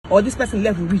or this person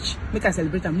level reach, make I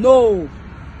celebrate them. No.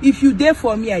 If you dare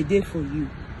for me, I dare for you.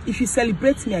 If you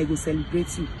celebrate me, I go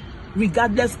celebrate you.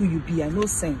 Regardless who you be, I no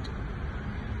send.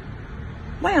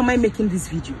 Why am I making this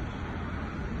video?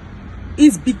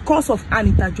 It's because of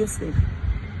Anita Joseph.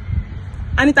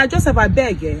 Anita Joseph, I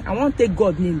beg you. I won't take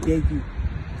God's name, beg you.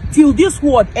 Till this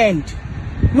world end,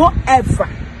 no ever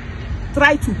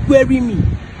try to query me,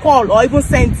 call, or even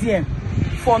send DM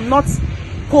for not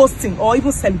posting or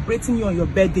even celebrating you on your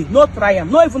birthday. No try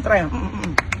am. No even try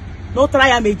am. No try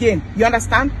am again. You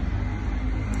understand?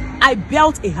 I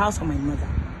built a house for my mother.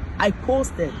 I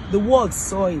posted. The world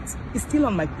saw it. It's still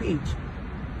on my page.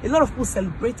 A lot of people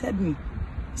celebrated me.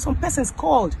 Some persons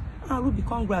called. Ah, Rubby,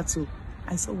 congrats.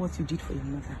 I saw what you did for your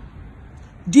mother.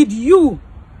 Did you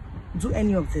do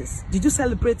any of this? Did you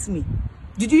celebrate me?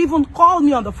 Did you even call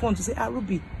me on the phone to say, ah,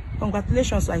 Rubby,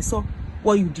 congratulations, I saw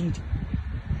what you did?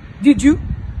 Did you?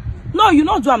 No, you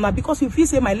not do am because if you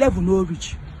say my level no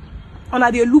reach. On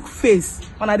a they look face,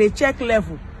 on a they check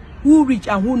level, who reach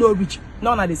and who no reach,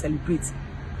 none of they celebrate.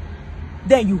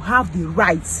 Then you have the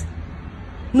right.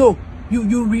 No,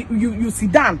 you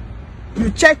sit down, you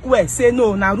check where, say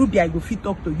no, now Rubby, I go fit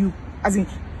talk to you. As in,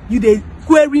 you they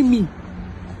query me.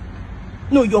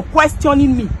 No, you're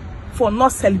questioning me for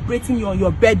not celebrating you on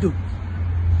your birthday.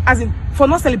 As in, for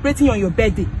not celebrating you on your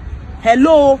birthday.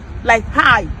 Hello, like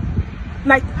hi.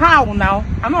 Like how now?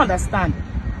 I don't understand.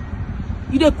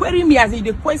 You they query me as in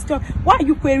you they question. Why are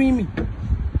you querying me?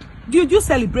 Did you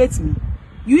celebrate me?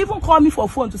 You even call me for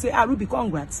phone to say, ah, Rubby,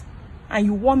 congrats. And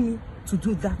you want me to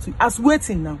do that to you. As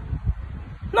waiting now.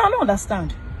 No, I don't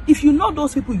understand. If you know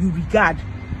those people you regard,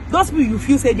 those people you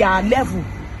feel say they are level,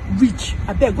 rich,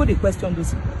 I beg, go to question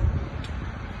those people.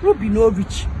 Rubby no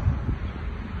rich.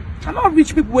 I'm not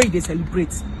rich people where they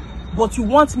celebrate. But you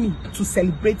want me to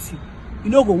celebrate you. You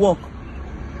know go work.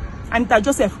 Anita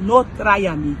Joseph, no try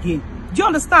am again. Do you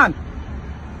understand?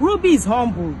 Rubby is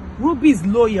humble. Rubby is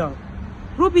loyal.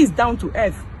 Rubby is down to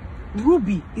earth.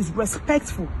 Rubby is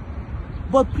respectful.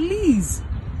 But please,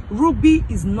 Rubby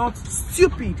is not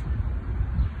stupid.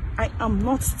 I am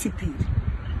not stupid.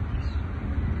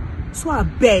 So I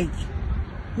beg,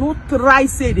 no try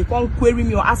say they can't query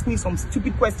me or ask me some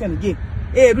stupid question again.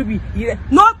 Hey Rubby,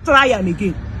 no try am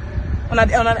again.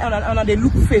 On they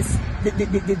look face,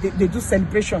 they do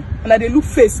celebration. On they look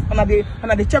face, on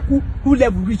they check who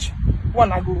level reach.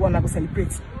 One I go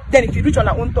celebrate. Then if you reach on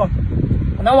our own turn,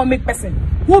 and I want make person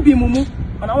who be mumu,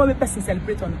 and I want make person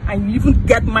celebrate on, and you even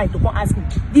get mine to come ask me,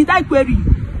 did I query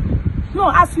you? No,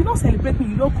 as you don't celebrate me,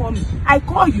 you don't call me. I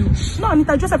call you. No,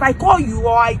 Anita Joseph, I call you,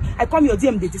 or I come your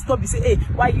DM, they disturb you, say, hey,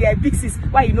 why you are big sis?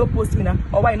 Why you not post me now?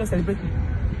 Or why you not celebrate me?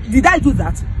 Did I do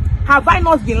that? Have I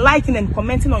not been liking and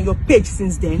commenting on your page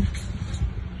since then?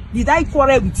 Did I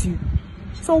quarrel with you?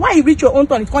 So why you reach your own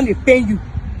turn, it's going to pain you?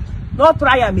 Not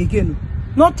try am again.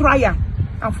 Not try am.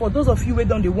 And for those of you who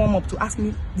don't warm up to ask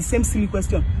me the same silly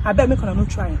question, I better make on no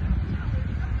try am.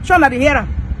 Sure, na the hear am.